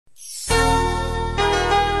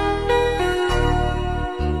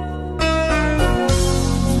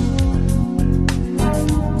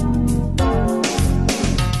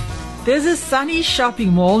There's a sunny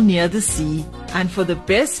shopping mall near the sea, and for the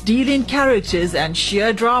best deal in characters and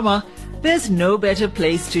sheer drama, there's no better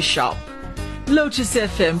place to shop. Lotus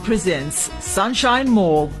FM presents Sunshine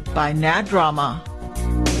Mall by Nadd Rama.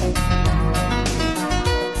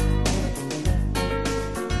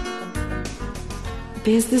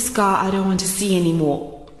 There's this guy I don't want to see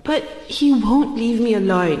anymore, but he won't leave me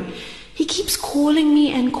alone. He keeps calling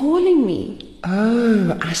me and calling me.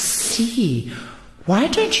 Oh, I see. Why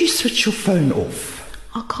don't you switch your phone off?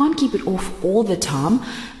 I can't keep it off all the time.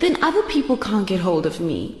 Then other people can't get hold of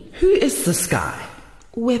me. Who is this guy?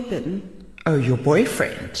 Weapon. Oh, your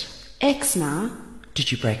boyfriend. Ex now.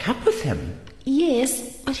 Did you break up with him?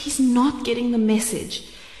 Yes, but he's not getting the message.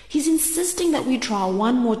 He's insisting that we try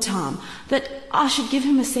one more time, that I should give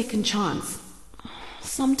him a second chance.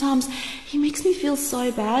 Sometimes he makes me feel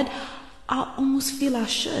so bad, I almost feel I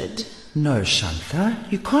should. No,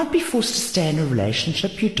 Shantha, you can't be forced to stay in a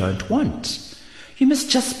relationship you don't want. You must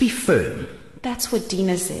just be firm. That's what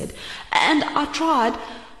Dina said. And I tried,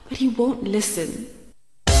 but he won't listen.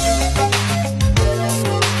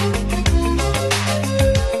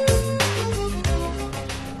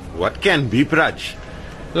 What can be, Praj?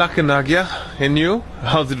 Luck and Nagiah, and you?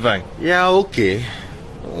 How's it going? Yeah, okay.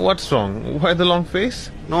 What's wrong? Why the long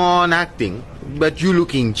face? No, nothing. But you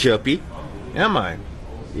looking chirpy. Am I?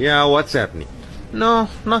 Yeah, what's happening? No,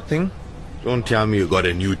 nothing. Don't tell me you got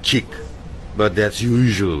a new chick. But that's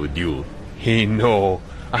usual with you. Hey, no.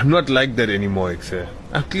 I'm not like that anymore, Exe.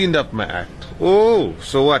 I've cleaned up my act. Oh,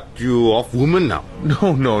 so what? You off woman now?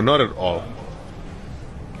 No, not at all.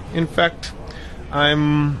 In fact,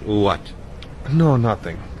 I'm... What? No,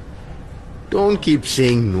 nothing. Don't keep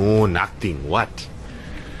saying no, nothing. What?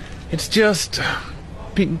 It's just...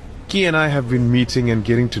 Pinky and I have been meeting and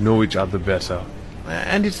getting to know each other better.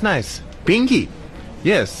 And it's nice. Pinky?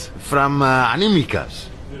 Yes. From Animika's.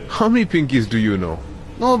 How many Pinkies do you know?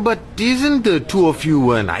 No, but isn't the two of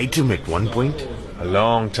you an item at one point? A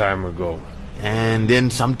long time ago. And then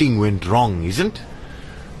something went wrong, isn't?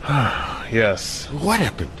 Yes. What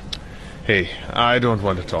happened? Hey, I don't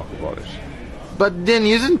want to talk about it. But then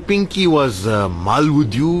isn't Pinky was mull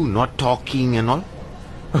with you, not talking and all?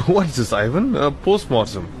 What's this, Ivan? A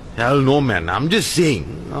post-mortem? Hell no, man. I'm just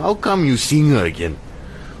saying. How come you seeing her again?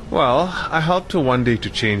 Well, I helped her one day to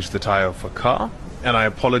change the tire of her car, and I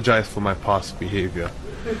apologized for my past behavior.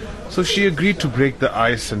 So she agreed to break the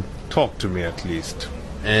ice and talk to me at least.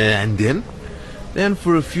 And then? Then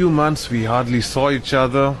for a few months we hardly saw each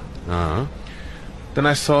other. Uh-huh. Then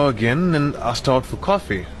I saw her again and asked her out for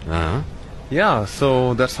coffee. Uh-huh. Yeah,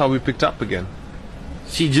 so that's how we picked up again.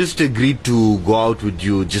 She just agreed to go out with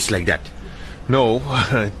you just like that? No,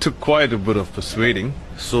 it took quite a bit of persuading.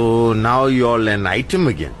 So now you're an item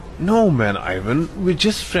again? No, man, Ivan. We're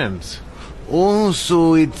just friends. Oh,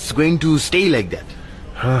 so it's going to stay like that?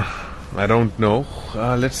 I don't know.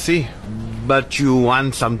 Let's see. But you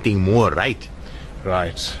want something more, right?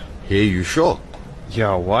 Right. Hey, you sure?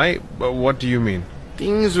 Yeah, why? What do you mean?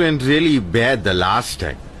 Things went really bad the last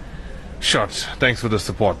time. Shots. Thanks for the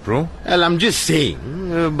support, bro. Well, I'm just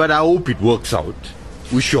saying, but I hope it works out.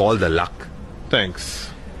 Wish you all the luck. Thanks.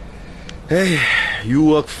 Hey, you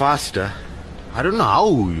work faster. I don't know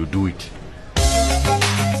how you do it.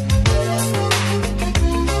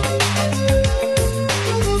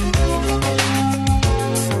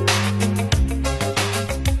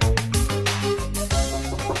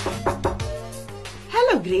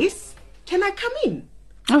 Hello, Grace. Can I come in?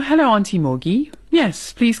 Oh, hello, Aunty Mogie.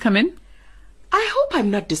 Yes, please come in. I hope I'm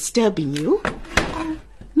not disturbing you.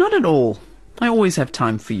 Not at all. I always have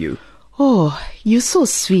time for you. Oh, you're so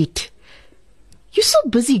sweet. You're so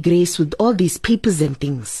busy, Grace, with all these papers and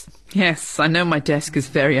things. Yes, I know my desk is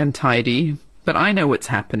very untidy, but I know what's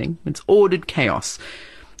happening. It's ordered chaos.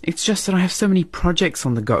 It's just that I have so many projects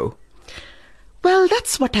on the go. Well,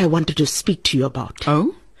 that's what I wanted to speak to you about.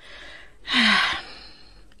 Oh?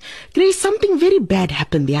 Grace, something very bad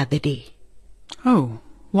happened the other day. Oh,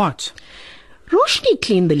 what? Roshnee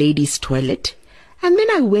cleaned the ladies' toilet, and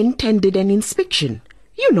then I went and did an inspection.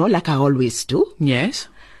 You know, like I always do. Yes?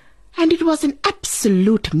 And it was an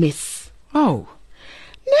absolute mess. Oh.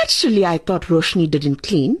 Naturally, I thought Roshnee didn't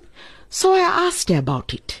clean, so I asked her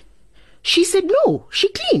about it. She said no, she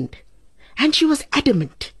cleaned. And she was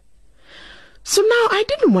adamant. So now I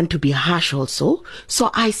didn't want to be harsh also,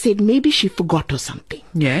 so I said maybe she forgot or something.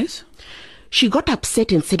 Yes? She got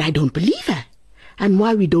upset and said I don't believe her, and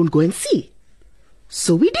why we don't go and see.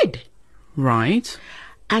 So we did. Right.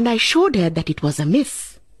 And I showed her that it was a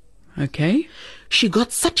miss. Okay. She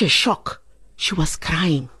got such a shock. She was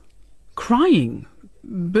crying. Crying?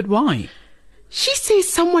 But why? She says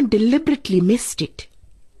someone deliberately missed it.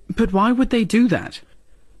 But why would they do that?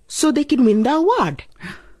 So they can win the award.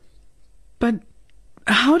 But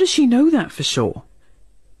how does she know that for sure?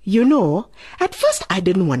 You know, at first I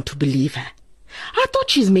didn't want to believe her. I thought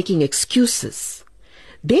she's making excuses.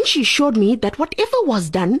 Then she showed me that whatever was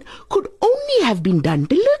done could only have been done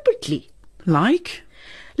deliberately. Like?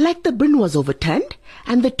 Like the bin was overturned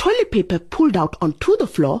and the toilet paper pulled out onto the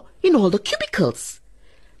floor in all the cubicles.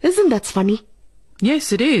 Isn't that funny?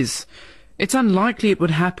 Yes, it is. It's unlikely it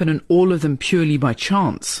would happen in all of them purely by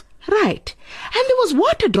chance. Right. And there was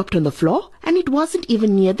water dropped on the floor and it wasn't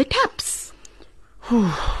even near the taps.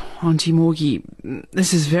 Auntie Mogie,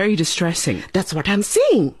 this is very distressing. That's what I'm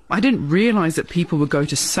saying. I didn't realize that people would go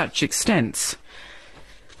to such extents.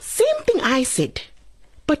 Same thing I said.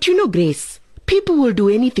 But you know, Grace, people will do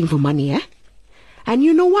anything for money, eh? And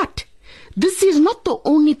you know what? This is not the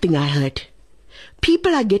only thing I heard.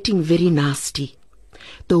 People are getting very nasty.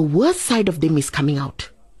 The worst side of them is coming out.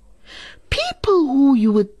 People who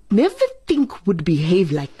you would never think would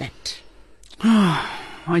behave like that.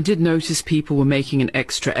 I did notice people were making an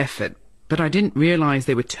extra effort, but I didn't realize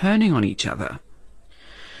they were turning on each other.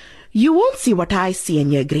 You won't see what I see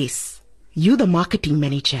in your Grace. You the marketing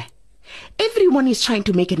manager. Everyone is trying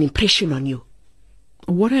to make an impression on you.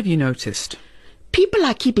 What have you noticed? People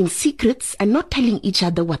are keeping secrets and not telling each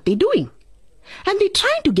other what they're doing. And they're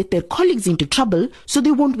trying to get their colleagues into trouble so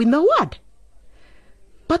they won't win the award.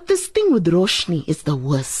 But this thing with Roshnee is the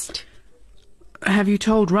worst. Have you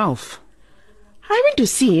told Ralph? I went to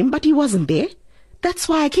see him, but he wasn't there. That's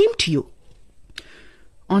why I came to you.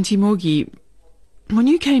 Auntie Mogie, when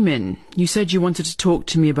you came in, you said you wanted to talk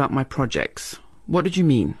to me about my projects. What did you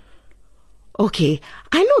mean? Okay,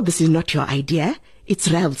 I know this is not your idea.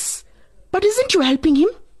 It's Ralph's. But isn't you helping him?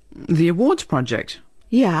 The awards project?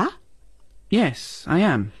 Yeah. Yes, I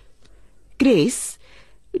am. Grace,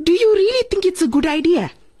 do you really think it's a good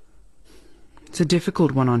idea? It's a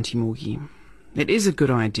difficult one, Auntie Mogie. It is a good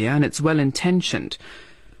idea and it's well-intentioned.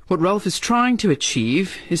 What Ralph is trying to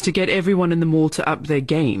achieve is to get everyone in the mall to up their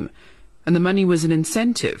game. And the money was an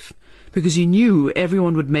incentive, because you knew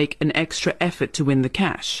everyone would make an extra effort to win the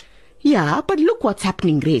cash. Yeah, but look what's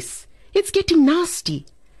happening, Grace. It's getting nasty.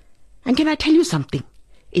 And can I tell you something?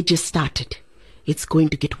 It just started. It's going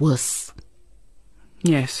to get worse.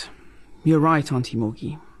 Yes, you're right, Auntie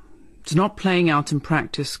Mogie. It's not playing out in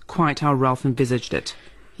practice quite how Ralph envisaged it.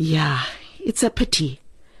 Yeah, it's a pity.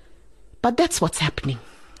 But that's what's happening.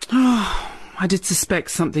 I did suspect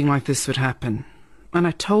something like this would happen. And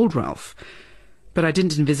I told Ralph. But I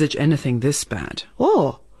didn't envisage anything this bad.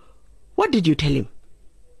 Oh, what did you tell him?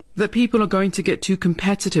 That people are going to get too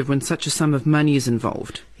competitive when such a sum of money is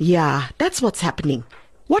involved. Yeah, that's what's happening.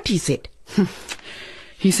 What he said?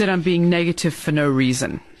 He said I'm being negative for no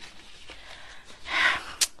reason.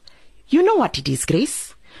 You know what it is,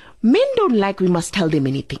 Grace? Men don't like we must tell them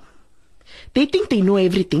anything. They think they know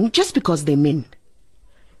everything just because they're men.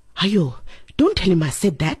 Ayo, don't tell him I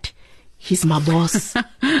said that. He's my boss.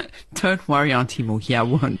 Don't worry, Auntie Mogie, I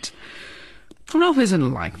won't. Ralph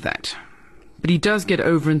isn't like that. But he does get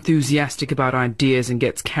over-enthusiastic about ideas and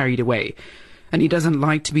gets carried away. And he doesn't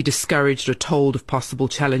like to be discouraged or told of possible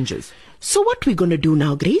challenges. So what we gonna do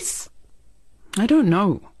now, Grace? I don't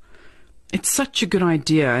know. It's such a good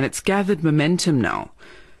idea and it's gathered momentum now.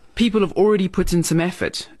 People have already put in some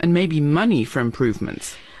effort and maybe money for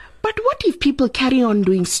improvements. But what if people carry on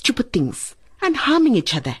doing stupid things and harming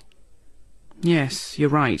each other? Yes, you're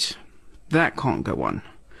right. That can't go on.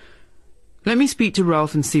 Let me speak to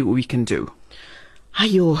Ralph and see what we can do.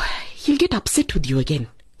 Ayo, he'll get upset with you again.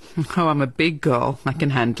 Oh, I'm a big girl. I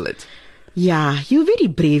can handle it. Yeah, you're very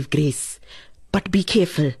brave, Grace. But be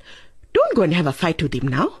careful. Don't go and have a fight with him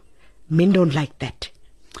now. Men don't like that.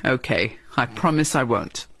 Okay, I promise I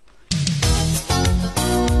won't.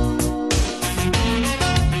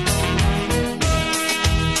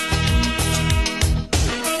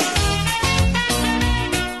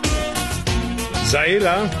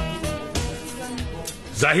 Zahira?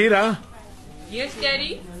 Zahira? Yes,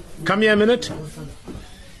 Daddy? Come here a minute.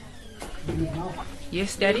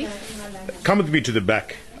 Yes, Daddy? Come with me to the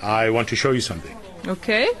back. I want to show you something.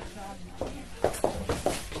 Okay.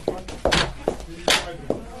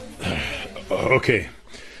 Okay.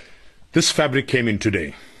 This fabric came in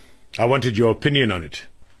today. I wanted your opinion on it.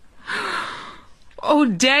 Oh,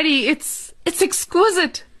 Daddy, it's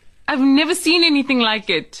exquisite. I've never seen anything like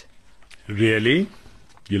it. Really?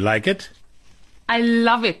 You like it? I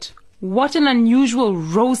love it. What an unusual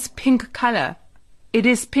rose pink color. It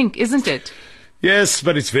is pink, isn't it? Yes,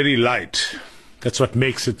 but it's very light. That's what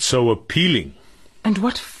makes it so appealing. And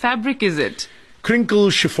what fabric is it? Crinkle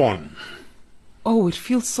chiffon. Oh, it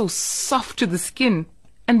feels so soft to the skin.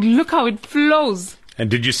 And look how it flows. And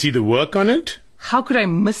did you see the work on it? How could I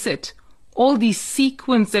miss it? All these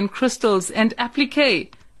sequins and crystals and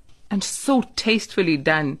applique. And so tastefully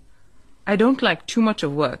done. I don't like too much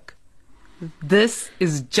of work. This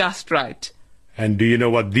is just right. And do you know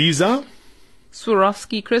what these are?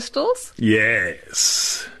 Swarovski crystals?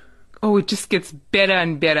 Yes. Oh, it just gets better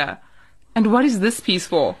and better. And what is this piece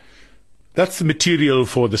for? That's the material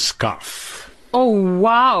for the scarf. Oh,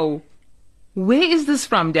 wow. Where is this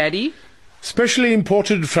from, Daddy? Specially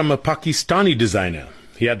imported from a Pakistani designer.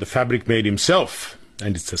 He had the fabric made himself,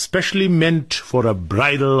 and it's especially meant for a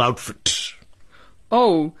bridal outfit.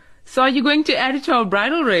 Oh, so are you going to add it to our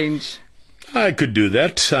bridal range? I could do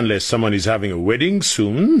that, unless someone is having a wedding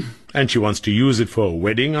soon, and she wants to use it for a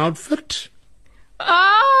wedding outfit.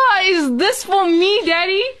 Ah, is this for me,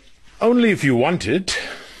 Daddy? Only if you want it.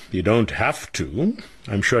 You don't have to.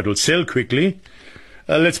 I'm sure it'll sell quickly.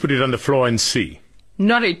 Let's put it on the floor and see.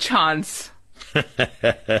 Not a chance.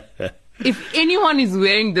 If anyone is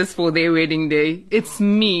wearing this for their wedding day, it's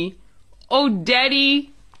me. Oh,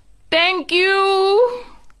 Daddy, thank you.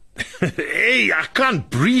 Hey, I can't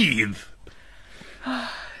breathe.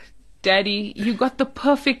 Daddy, you got the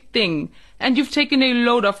perfect thing, and you've taken a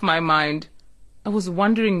load off my mind. I was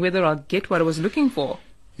wondering whether I'll get what I was looking for.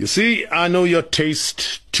 You see, I know your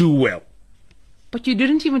taste too well. But you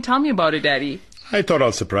didn't even tell me about it, Daddy. I thought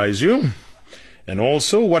I'll surprise you. And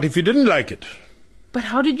also, what if you didn't like it? But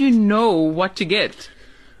how did you know what to get?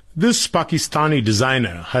 This Pakistani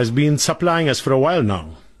designer has been supplying us for a while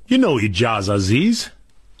now. You know Ijaz Aziz.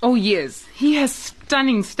 Oh, yes. He has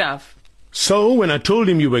stunning stuff. So, when I told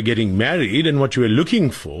him you were getting married and what you were looking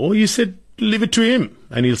for, he said, leave it to him,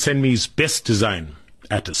 and he'll send me his best design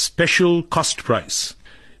at a special cost price.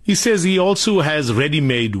 He says he also has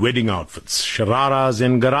ready-made wedding outfits, shararas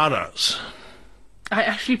and gararas. I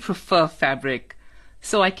actually prefer fabric,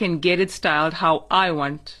 so I can get it styled how I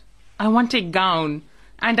want. I want a gown,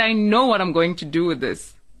 and I know what I'm going to do with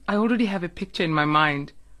this. I already have a picture in my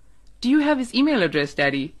mind. Do you have his email address,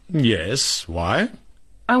 Daddy? Yes, why?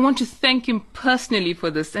 I want to thank him personally for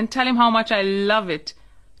this and tell him how much I love it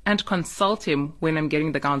and consult him when I'm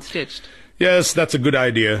getting the gown stitched. Yes, that's a good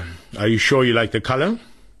idea. Are you sure you like the color?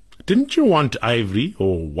 Didn't you want ivory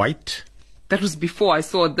or white? That was before I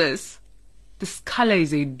saw this. This color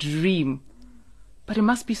is a dream. But it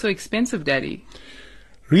must be so expensive, Daddy.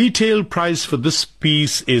 Retail price for this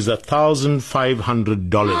piece is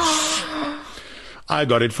 $1,500. I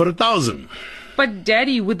got it for $1,000. But,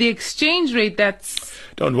 Daddy, with the exchange rate, that's...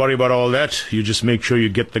 Don't worry about all that. You just make sure you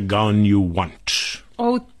get the gown you want.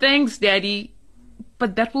 Oh, thanks, Daddy.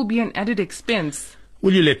 But that will be an added expense.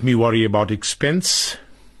 Will you let me worry about expense?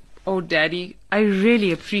 Oh, Daddy, I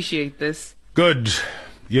really appreciate this. Good.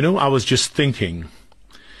 You know, I was just thinking.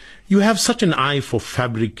 You have such an eye for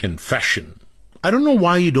fabric and fashion. I don't know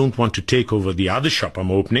why you don't want to take over the other shop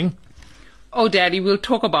I'm opening. Oh, Daddy, we'll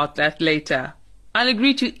talk about that later. I'll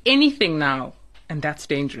agree to anything now, and that's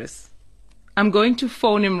dangerous. I'm going to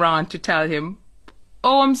phone Imran to tell him.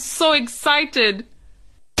 Oh, I'm so excited.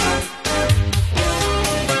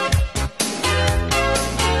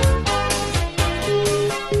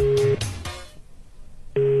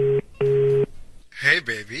 Hey,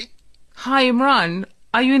 baby. Hi, Imran.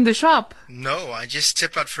 Are you in the shop? No, I just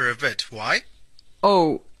stepped out for a bit. Why?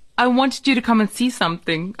 Oh, I wanted you to come and see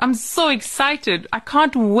something. I'm so excited. I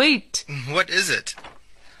can't wait. What is it?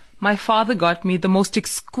 My father got me the most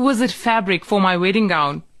exquisite fabric for my wedding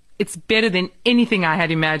gown. It's better than anything I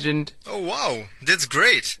had imagined. Oh, wow. That's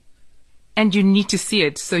great. And you need to see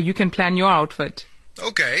it so you can plan your outfit.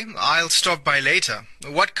 Okay, I'll stop by later.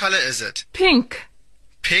 What color is it? Pink.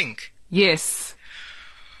 Pink? Yes.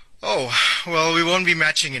 Oh, well, we won't be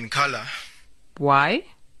matching in color. Why?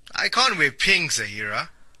 I can't wear pink, Zahira.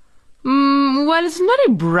 Well, it's not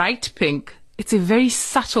a bright pink. It's a very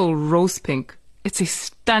subtle rose pink. It's a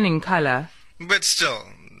stunning color. But still,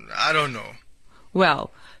 I don't know.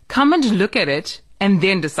 Well, come and look at it and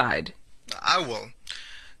then decide. I will.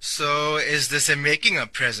 So, is this a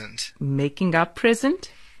making-up present? Making up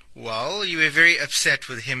present? Well, you were very upset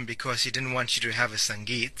with him because he didn't want you to have a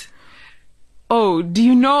Sangeet. Oh, do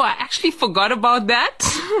you know, I actually forgot about that.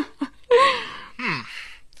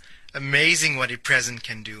 Amazing what a present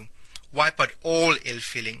can do. Wipe out all ill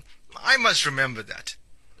feeling. I must remember that.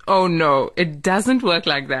 Oh no, it doesn't work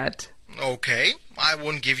like that. Okay, I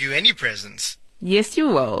won't give you any presents. Yes, you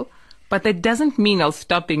will. But that doesn't mean I'll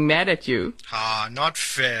stop being mad at you. Ah, not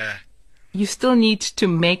fair. You still need to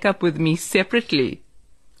make up with me separately.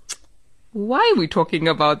 Why are we talking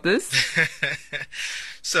about this?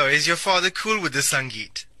 So, is your father cool with the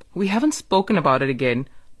Sangeet? We haven't spoken about it again,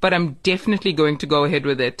 but I'm definitely going to go ahead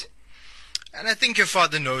with it. And I think your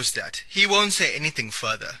father knows that. He won't say anything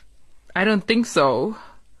further. I don't think so.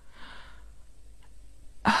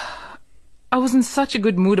 I was in such a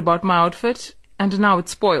good mood about my outfit, and now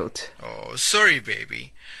it's spoilt. Oh, sorry,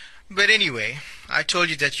 baby. But anyway, I told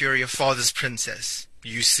you that you're your father's princess.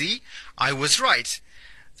 You see, I was right.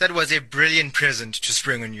 That was a brilliant present to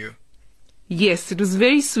spring on you. Yes, it was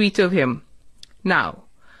very sweet of him. Now,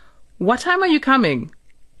 what time are you coming?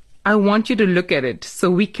 I want you to look at it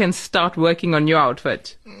so we can start working on your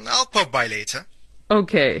outfit. I'll pop by later.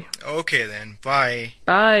 Okay. Okay then, bye.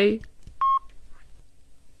 Bye.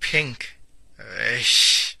 Pink.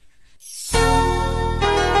 Shh.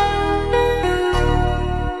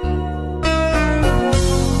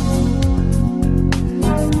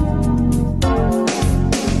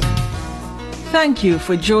 Thank you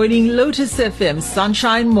for joining Lotus FM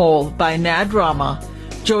Sunshine Mall by Nadd Rama.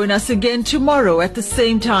 Join us again tomorrow at the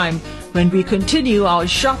same time when we continue our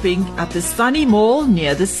shopping at the sunny mall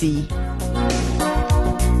near the sea.